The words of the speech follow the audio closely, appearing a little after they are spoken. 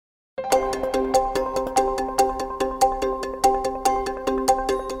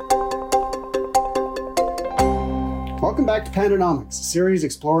back to Pandonomics, a series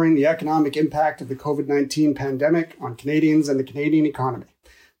exploring the economic impact of the COVID-19 pandemic on Canadians and the Canadian economy.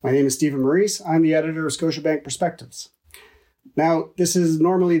 My name is Stephen Maurice. I'm the editor of Scotiabank Perspectives. Now, this is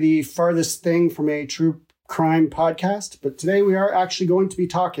normally the farthest thing from a true crime podcast, but today we are actually going to be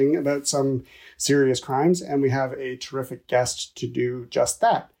talking about some serious crimes, and we have a terrific guest to do just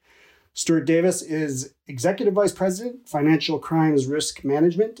that. Stuart Davis is Executive Vice President, Financial Crimes Risk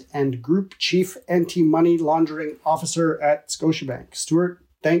Management, and Group Chief Anti-Money Laundering Officer at Scotiabank. Stuart,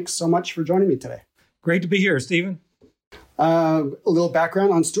 thanks so much for joining me today. Great to be here, Stephen. A little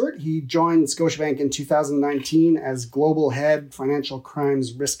background on Stuart. He joined Scotiabank in 2019 as Global Head Financial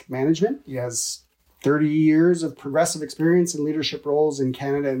Crimes Risk Management. He has 30 years of progressive experience in leadership roles in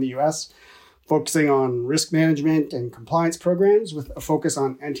Canada and the US, focusing on risk management and compliance programs with a focus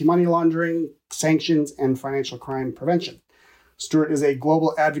on anti-money laundering, sanctions, and financial crime prevention. Stuart is a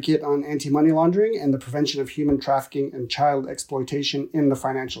global advocate on anti-money laundering and the prevention of human trafficking and child exploitation in the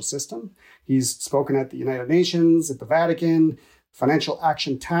financial system. He's spoken at the United Nations, at the Vatican, Financial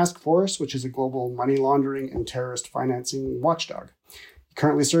Action Task Force, which is a global money laundering and terrorist financing watchdog. He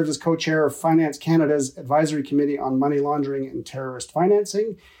currently serves as co-chair of Finance Canada's Advisory Committee on Money Laundering and Terrorist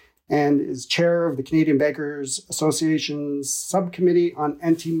Financing, and is chair of the Canadian Bankers Association's Subcommittee on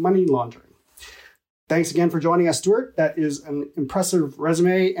Anti-Money Laundering. Thanks again for joining us, Stuart. That is an impressive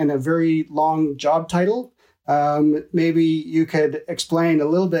resume and a very long job title. Maybe you could explain a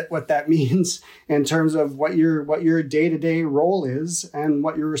little bit what that means in terms of what your day-to-day role is and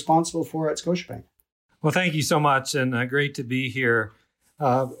what you're responsible for at Scotiabank. Well, thank you so much, and great to be here.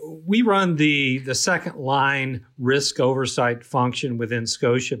 We run the second line risk oversight function within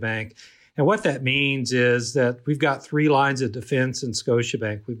Scotiabank. And what that means is that we've got three lines of defense in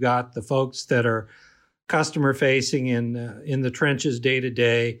Scotiabank. We've got the folks that are customer facing in the trenches day to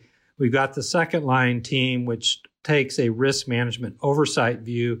day. We've got the second line team, which takes a risk management oversight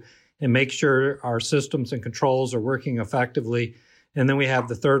view and makes sure our systems and controls are working effectively. And then we have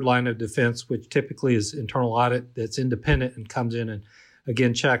the third line of defense, which typically is internal audit that's independent and comes in and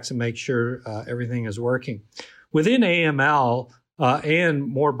again, checks and makes sure everything is working. Within AML and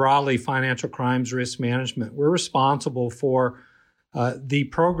more broadly, financial crimes risk management, we're responsible for the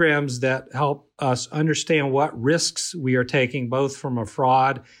programs that help us understand what risks we are taking, both from a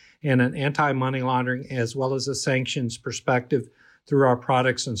fraud and an anti-money laundering, as well as a sanctions perspective through our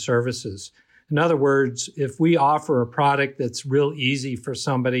products and services. In other words, if we offer a product that's real easy for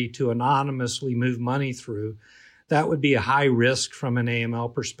somebody to anonymously move money through, that would be a high risk from an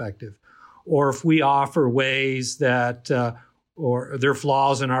AML perspective. Or if we offer ways that, or there are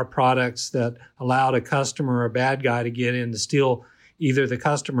flaws in our products that allowed a customer or a bad guy to get in to steal either the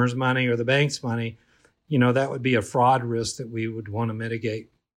customer's money or the bank's money, that would be a fraud risk that we would want to mitigate.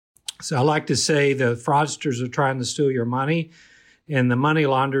 So I like to say the fraudsters are trying to steal your money and the money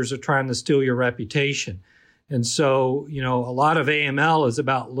launderers are trying to steal your reputation. And so, a lot of AML is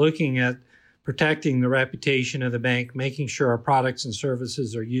about looking at protecting the reputation of the bank, making sure our products and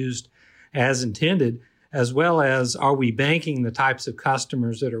services are used as intended, as well as are we banking the types of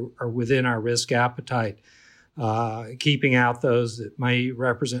customers that are within our risk appetite, keeping out those that may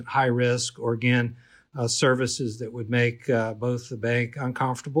represent high risk or, again, services that would make both the bank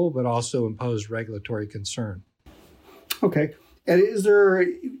uncomfortable but also impose regulatory concern. Okay. And is there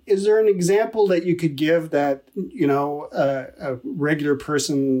an example that you could give that, a regular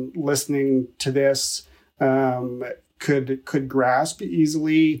person listening to this could grasp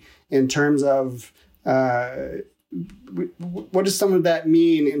easily in terms of what does some of that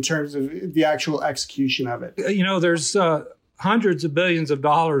mean in terms of the actual execution of it? There's hundreds of billions of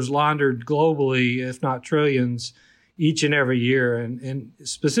dollars laundered globally, if not trillions, each and every year. And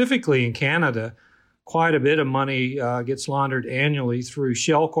specifically in Canada, quite a bit of money gets laundered annually through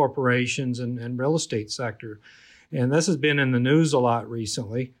shell corporations and real estate sector. And this has been in the news a lot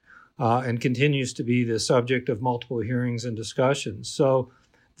recently and continues to be the subject of multiple hearings and discussions. So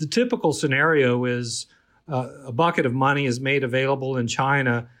the typical scenario is a bucket of money is made available in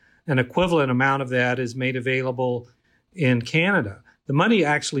China. An equivalent amount of that is made available in Canada. The money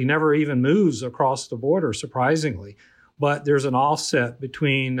actually never even moves across the border, surprisingly, but there's an offset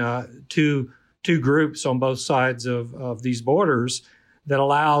between two groups on both sides of these borders that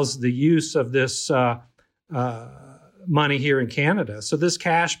allows the use of this money here in Canada. So this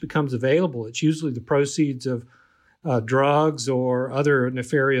cash becomes available. It's usually the proceeds of drugs or other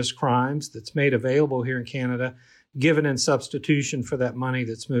nefarious crimes that's made available here in Canada, given in substitution for that money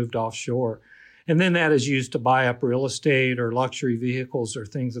that's moved offshore. And then that is used to buy up real estate or luxury vehicles or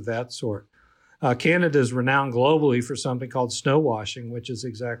things of that sort. Canada is renowned globally for something called snow washing, which is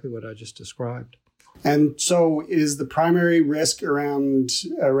exactly what I just described. And so is the primary risk around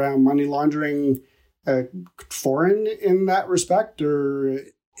money laundering foreign in that respect, or?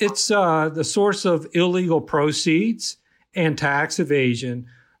 It's the source of illegal proceeds and tax evasion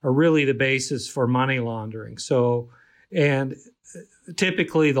are really the basis for money laundering. So, and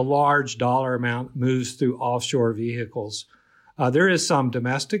typically the large dollar amount moves through offshore vehicles. There is some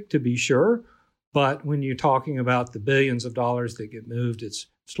domestic, to be sure, but when you're talking about the billions of dollars that get moved, it's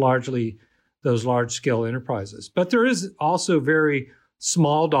largely those large-scale enterprises. But there is also very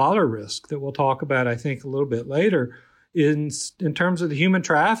small dollar risk that we'll talk about, I think, a little bit later in terms of the human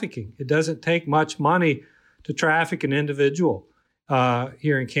trafficking. It doesn't take much money to traffic an individual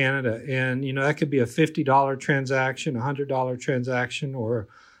here in Canada. And, that could be a $50 transaction, a $100 transaction, or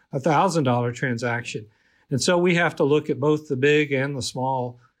a $1,000 transaction. And so we have to look at both the big and the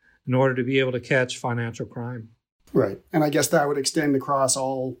small in order to be able to catch financial crime. Right. And I guess that would extend across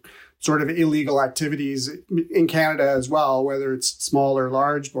all sort of illegal activities in Canada as well, whether it's small or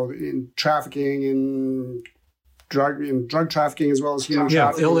large, both in trafficking, in drug trafficking, as well as human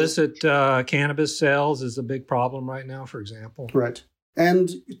trafficking. Illicit cannabis sales is a big problem right now, for example. Right. And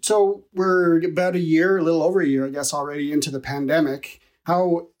so we're about a little over a year, I guess, already into the pandemic.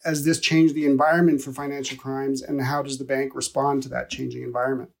 How has this changed the environment for financial crimes, and how does the bank respond to that changing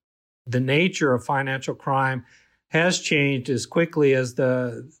environment? The nature of financial crime has changed as quickly as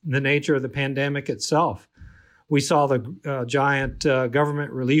the nature of the pandemic itself. We saw the giant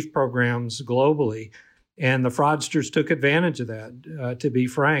government relief programs globally, and the fraudsters took advantage of that, to be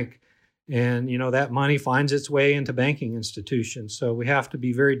frank. And, that money finds its way into banking institutions. So we have to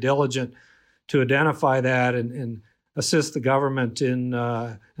be very diligent to identify that and assist the government in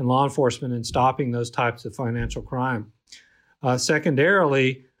and law enforcement in stopping those types of financial crime.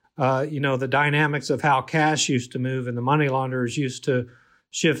 Secondarily, the dynamics of how cash used to move, and the money launderers used to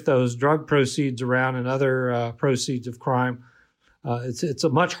shift those drug proceeds around and other proceeds of crime. It's a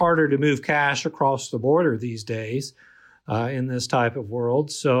much harder to move cash across the border these days in this type of world.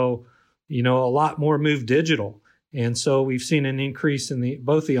 So, a lot more move digital. And so we've seen an increase in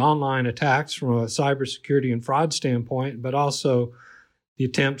both the online attacks from a cybersecurity and fraud standpoint, but also the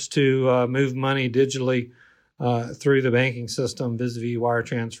attempts to move money digitally through the banking system vis-a-vis wire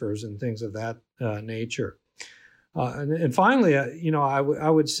transfers and things of that nature. And finally, I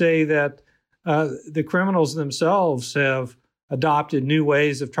would say that the criminals themselves have adopted new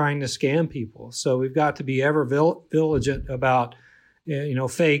ways of trying to scam people. So we've got to be ever vigilant about,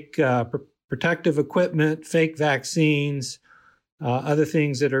 fake protective equipment, fake vaccines, other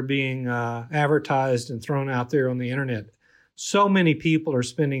things that are being advertised and thrown out there on the internet. So many people are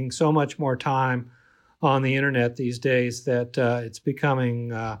spending so much more time on the internet these days that it's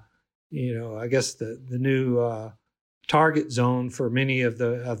becoming, I guess the new target zone for many of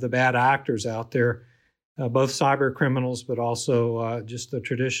the bad actors out there, both cyber criminals, but also just the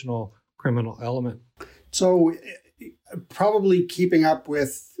traditional criminal element. So probably keeping up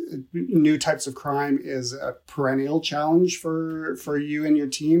with new types of crime is a perennial challenge for you and your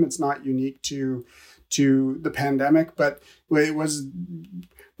team. It's not unique to the pandemic, but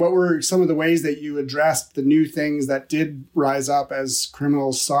what were some of the ways that you addressed the new things that did rise up as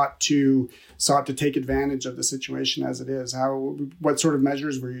criminals sought to take advantage of the situation as it is? What sort of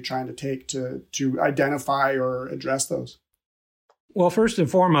measures were you trying to take to identify or address those? Well, first and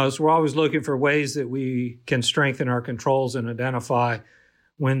foremost, we're always looking for ways that we can strengthen our controls and identify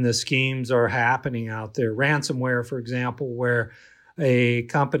when the schemes are happening out there. Ransomware, for example, where a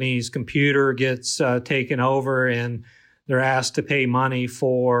company's computer gets taken over and they're asked to pay money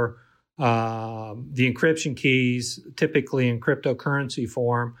for the encryption keys, typically in cryptocurrency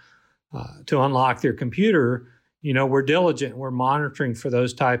form, to unlock their computer. We're diligent. We're monitoring for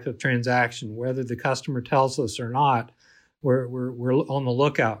those type of transactions, whether the customer tells us or not. We're on the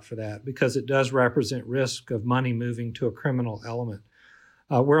lookout for that because it does represent risk of money moving to a criminal element.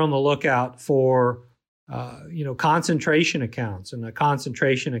 We're on the lookout for, concentration accounts. And a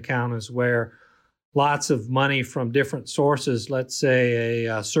concentration account is where lots of money from different sources, let's say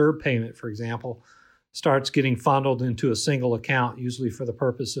a CERB payment, for example, starts getting funneled into a single account, usually for the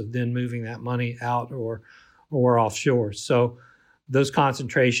purpose of then moving that money out or offshore. So those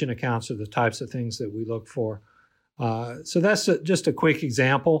concentration accounts are the types of things that we look for. So that's just a quick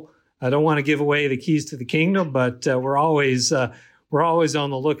example. I don't want to give away the keys to the kingdom, but we're always on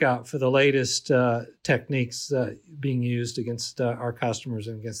the lookout for the latest techniques being used against our customers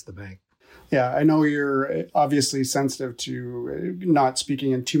and against the bank. Yeah, I know you're obviously sensitive to not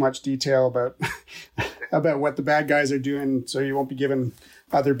speaking in too much detail about what the bad guys are doing, so you won't be giving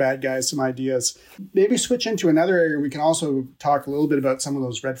other bad guys some ideas. Maybe switch into another area. We can also talk a little bit about some of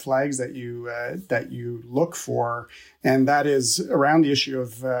those red flags that you look for, and that is around the issue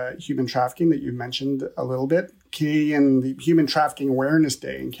of human trafficking that you mentioned a little bit. The Human Trafficking Awareness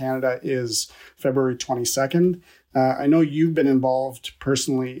Day in Canada is February 22nd. I know you've been involved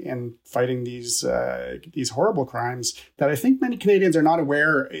personally in fighting these horrible crimes that I think many Canadians are not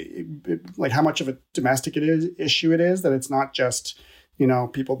aware, like how much of a domestic issue it is, that it's not just,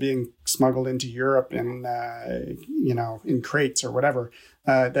 people being smuggled into Europe and, in crates or whatever,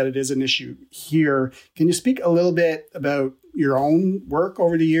 that it is an issue here. Can you speak a little bit about your own work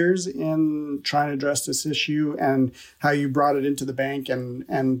over the years in trying to address this issue and how you brought it into the bank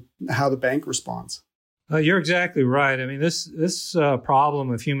and how the bank responds? You're exactly right. I mean, this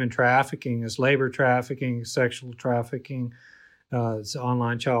problem of human trafficking is labor trafficking, sexual trafficking, it's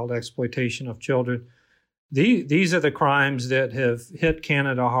online child exploitation of children. These are the crimes that have hit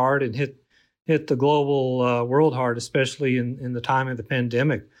Canada hard and hit the global world hard, especially in the time of the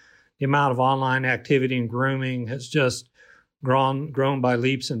pandemic. The amount of online activity and grooming has just grown by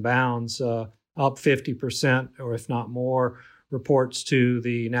leaps and bounds, up 50% or if not more. Reports to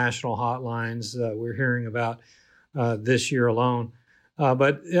the national hotlines we're hearing about this year alone.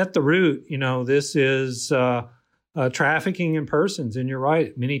 But at the root, this is trafficking in persons. And you're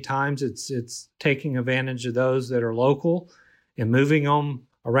right, many times it's taking advantage of those that are local and moving them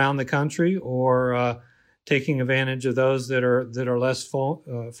around the country, or taking advantage of those that are less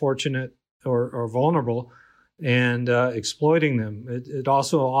fortunate or vulnerable and exploiting them. It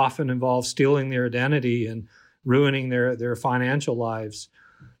also often involves stealing their identity and ruining their financial lives.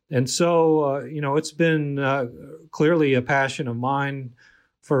 And so, it's been clearly a passion of mine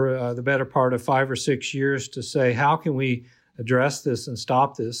for the better part of 5 or 6 years to say, how can we address this and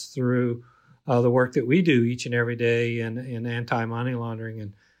stop this through the work that we do each and every day in anti-money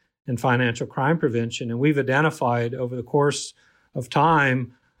laundering and financial crime prevention. And we've identified over the course of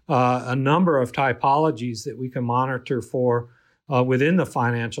time a number of typologies that we can monitor for within the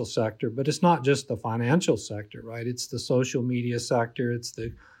financial sector. But it's not just the financial sector, right? It's the social media sector, it's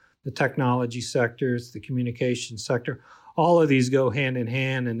the technology sector, it's the communication sector. All of these go hand in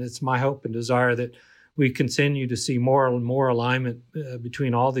hand, and it's my hope and desire that we continue to see more and more alignment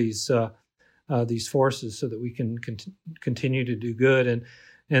between all these forces so that we can continue to do good.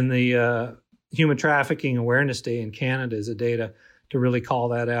 And the Human Trafficking Awareness Day in Canada is a day to really call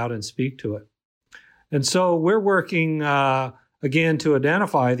that out and speak to it. And so we're working again, to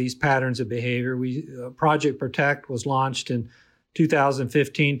identify these patterns of behavior. Project Protect was launched in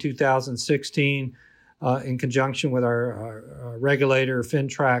 2015, 2016, in conjunction with our regulator,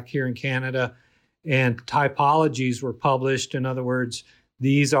 FinTrack, here in Canada. And typologies were published. In other words,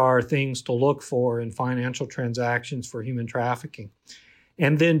 these are things to look for in financial transactions for human trafficking.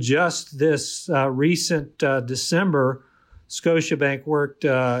 And then just this recent December, Scotiabank worked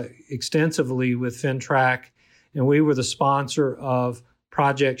extensively with FinTrack, and we were the sponsor of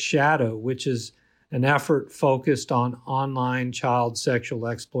Project Shadow, which is an effort focused on online child sexual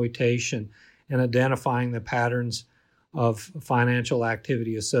exploitation and identifying the patterns of financial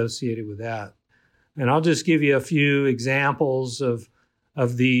activity associated with that. And I'll just give you a few examples of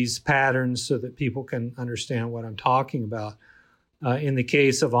these patterns so that people can understand what I'm talking about. In the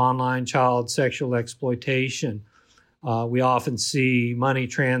case of online child sexual exploitation, we often see money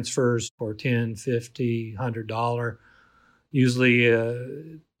transfers for $10, $50, $100,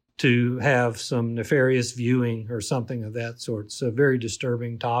 usually to have some nefarious viewing or something of that sort. It's a very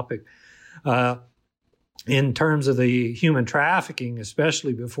disturbing topic. In terms of the human trafficking,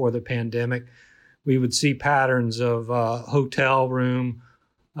 especially before the pandemic, we would see patterns of hotel room,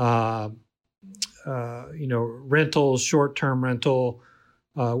 rentals, short-term rental,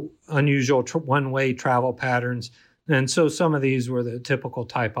 unusual one-way travel patterns. And so some of these were the typical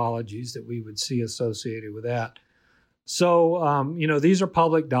typologies that we would see associated with that. So, these are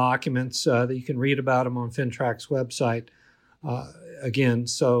public documents that you can read about them on FinTrack's website. Again,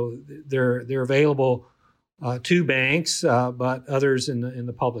 so they're available to banks, but others in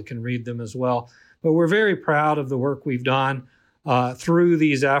the public can read them as well. But we're very proud of the work we've done through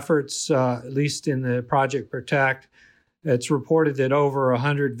these efforts, at least in the Project Protect. It's reported that over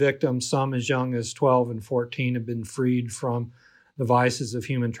 100 victims, some as young as 12 and 14, have been freed from the vices of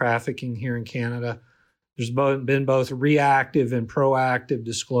human trafficking here in Canada. There's been both reactive and proactive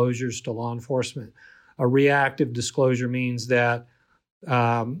disclosures to law enforcement. A reactive disclosure means that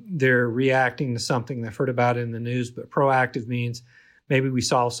they're reacting to something they've heard about in the news, but proactive means maybe we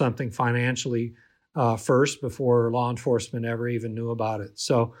saw something financially first before law enforcement ever even knew about it.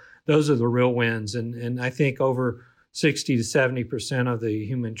 So those are the real wins. And I think over 60 to 70% of the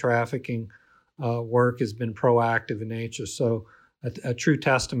human trafficking work has been proactive in nature. So a true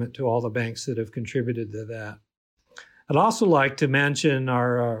testament to all the banks that have contributed to that. I'd also like to mention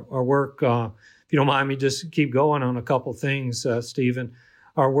our work, if you don't mind me just keep going on a couple things, Stephen,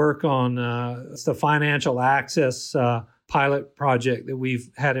 our work on the financial access pilot project that we've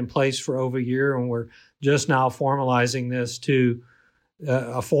had in place for over a year, and we're just now formalizing this to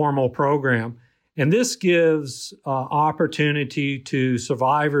a formal program. And this gives opportunity to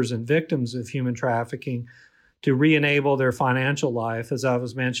survivors and victims of human trafficking to re-enable their financial life. As I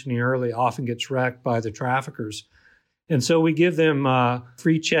was mentioning earlier, often gets wrecked by the traffickers. And so we give them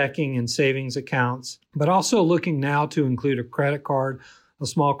free checking and savings accounts, but also looking now to include a credit card, a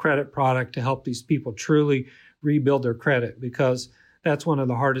small credit product to help these people truly rebuild their credit, because that's one of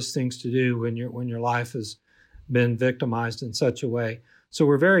the hardest things to do when your life has been victimized in such a way. So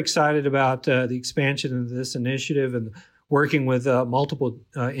we're very excited about the expansion of this initiative and working with multiple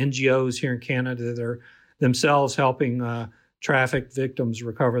NGOs here in Canada that are themselves helping trafficked victims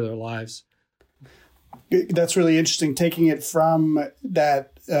recover their lives. That's really interesting, taking it from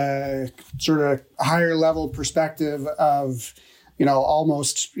that sort of higher level perspective of,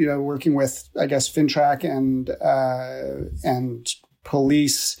 almost, working with, I guess, FinTrack and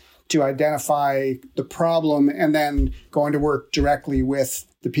police to identify the problem, and then going to work directly with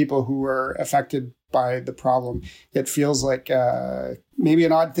the people who are affected by the problem. It feels like maybe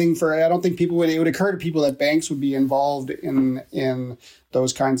an odd thing I don't think it would occur to people that banks would be involved in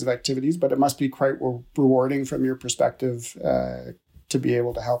those kinds of activities, but it must be quite rewarding from your perspective to be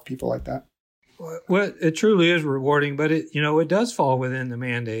able to help people like that. Well, it truly is rewarding, but it does fall within the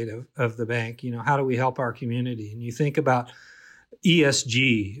mandate of the bank. How do we help our community? And you think about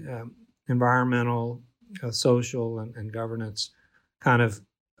ESG, environmental, social, and governance kind of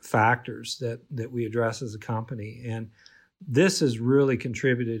factors that we address as a company. And this has really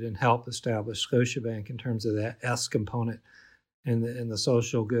contributed and helped establish Scotiabank in terms of that S component and the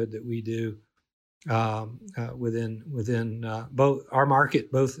social good that we do within both our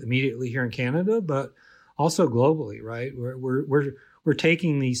market, both immediately here in Canada, but also globally, right? We're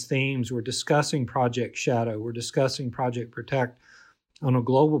taking these themes, we're discussing Project Shadow, we're discussing Project Protect on a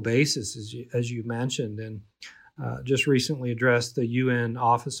global basis, as you mentioned, and just recently addressed the UN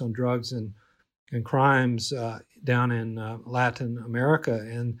Office on Drugs and Crimes down in Latin America.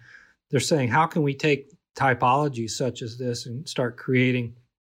 And they're saying, how can we take typologies such as this and start creating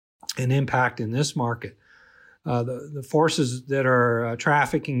an impact in this market? The forces that are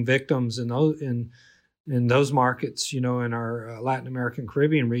trafficking victims in those markets, in our Latin American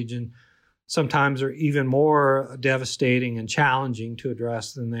Caribbean region, sometimes are even more devastating and challenging to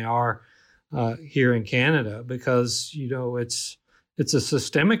address than they are here in Canada, because it's a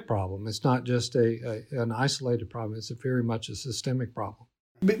systemic problem. It's not just an isolated problem. It's very much a systemic problem.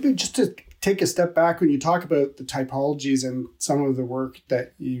 But just to take a step back, when you talk about the typologies and some of the work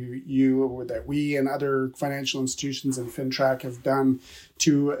that that we and other financial institutions and FinTrack have done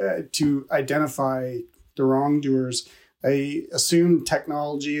to identify the wrongdoers, I assume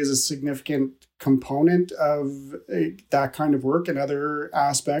technology is a significant component of that kind of work and other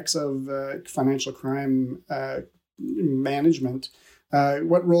aspects of financial crime management.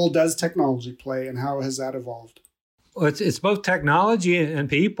 What role does technology play, and how has that evolved? Well, it's both technology and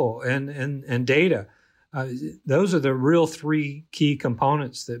people and data. Those are the real three key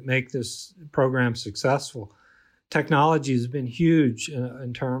components that make this program successful. Technology has been huge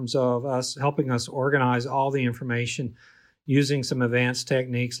in terms of helping us organize all the information using some advanced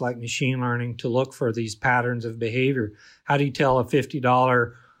techniques like machine learning to look for these patterns of behavior. How do you tell a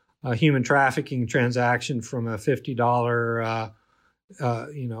 $50 human trafficking transaction from a $50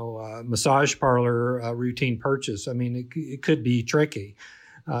 massage parlor routine purchase? I mean, it could be tricky,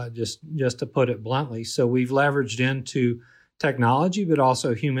 just to put it bluntly. So we've leveraged into technology, but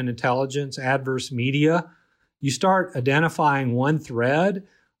also human intelligence, adverse media. You start identifying one thread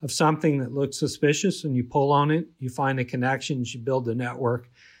of something that looks suspicious, and you pull on it, you find the connections, you build the network,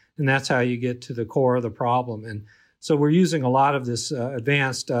 and that's how you get to the core of the problem. And so we're using a lot of this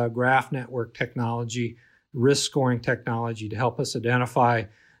advanced graph network technology, risk scoring technology, to help us identify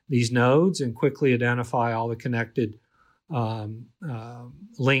these nodes and quickly identify all the connected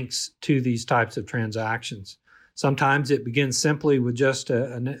links to these types of transactions. Sometimes it begins simply with just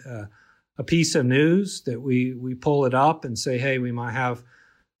a piece of news that we pull it up and say, hey, we might have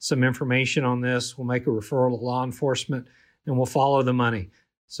some information on this. We'll make a referral to law enforcement and we'll follow the money.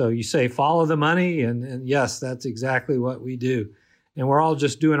 So you say, follow the money. And yes, that's exactly what we do. And we're all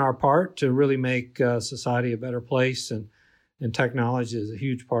just doing our part to really make society a better place and and technology is a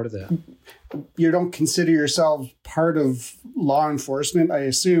huge part of that. You don't consider yourself part of law enforcement, I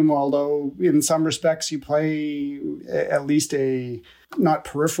assume, although in some respects you play at least a, not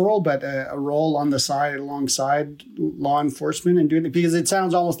peripheral, but a role on the side alongside law enforcement and doing it, because it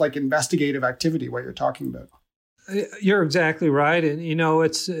sounds almost like investigative activity, what you're talking about. You're exactly right. And,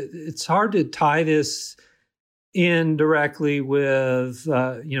 it's hard to tie this in directly with,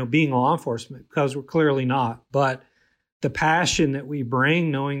 being law enforcement, because we're clearly not. But the passion that we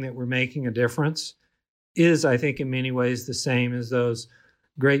bring, knowing that we're making a difference, is, I think, in many ways the same as those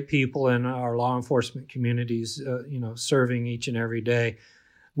great people in our law enforcement communities, serving each and every day.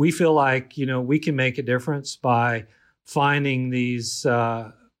 We feel like, we can make a difference by finding these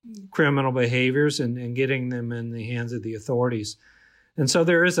criminal behaviors and getting them in the hands of the authorities. And so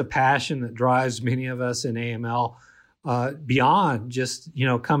there is a passion that drives many of us in AML beyond just,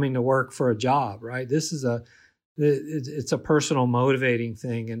 coming to work for a job, right? It's a personal motivating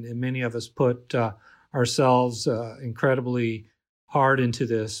thing. And many of us put ourselves incredibly hard into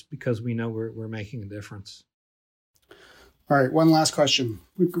this because we know we're making a difference. All right, one last question.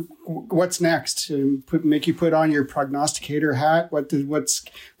 What's next? Make you put on your prognosticator hat. What's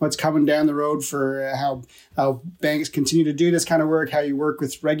coming down the road for how banks continue to do this kind of work? How you work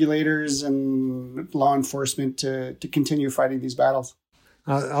with regulators and law enforcement to continue fighting these battles?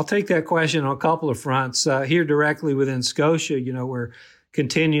 I'll take that question on a couple of fronts. Here directly within Scotia, we're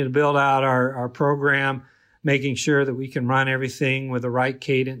continuing to build out our program, making sure that we can run everything with the right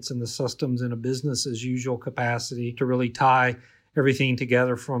cadence and the systems in a business as usual capacity to really tie everything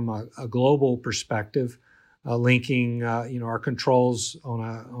together from a global perspective, linking our controls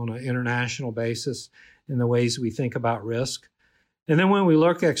on an international basis in the ways we think about risk. And then when we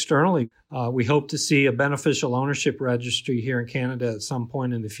look externally, we hope to see a beneficial ownership registry here in Canada at some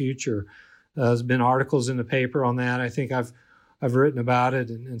point in the future. There's been articles in the paper on that. I think I've written about it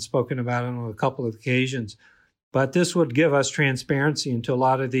and spoken about it on a couple of occasions. But this would give us transparency into a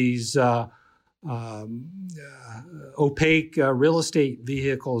lot of these opaque real estate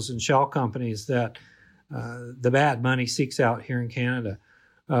vehicles and shell companies that the bad money seeks out here in Canada.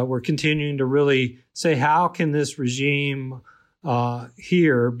 We're continuing to really say, how can this regime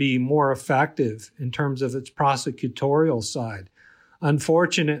here be more effective in terms of its prosecutorial side?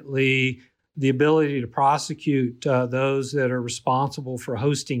 Unfortunately, the ability to prosecute those that are responsible for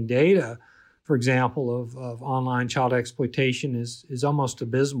hosting data, for example, of online child exploitation is almost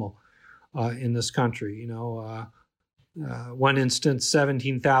abysmal in this country. One instance,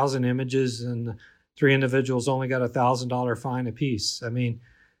 17,000 images, and 3 individuals only got a $1,000 fine apiece. I mean,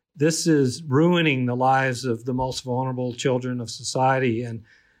 this is ruining the lives of the most vulnerable children of society, and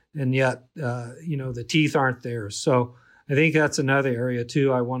yet, the teeth aren't there. So I think that's another area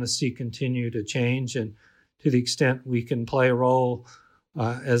too I want to see continue to change, and to the extent we can play a role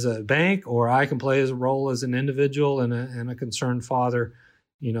as a bank, or I can play a role as an individual and a concerned father,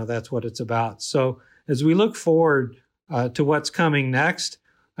 that's what it's about. So as we look forward to what's coming next,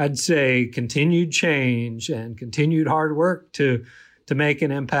 I'd say continued change and continued hard work to make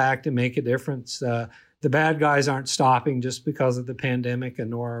an impact and make a difference. The bad guys aren't stopping just because of the pandemic,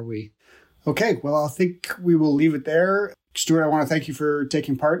 and nor are we. Okay, well, I think we will leave it there. Stuart, I want to thank you for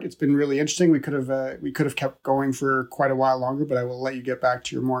taking part. It's been really interesting. We could have kept going for quite a while longer, but I will let you get back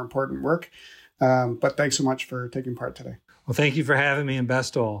to your more important work. But thanks so much for taking part today. Well, thank you for having me, and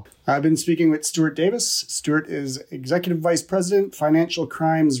best of all. I've been speaking with Stuart Davis. Stuart is Executive Vice President, Financial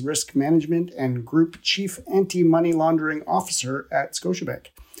Crimes Risk Management, and Group Chief Anti-Money Laundering Officer at Scotiabank.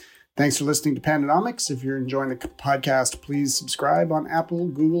 Thanks for listening to Pandonomics. If you're enjoying the podcast, please subscribe on Apple,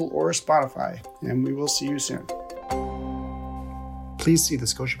 Google, or Spotify, and we will see you soon. Please see the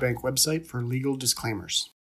Scotiabank website for legal disclaimers.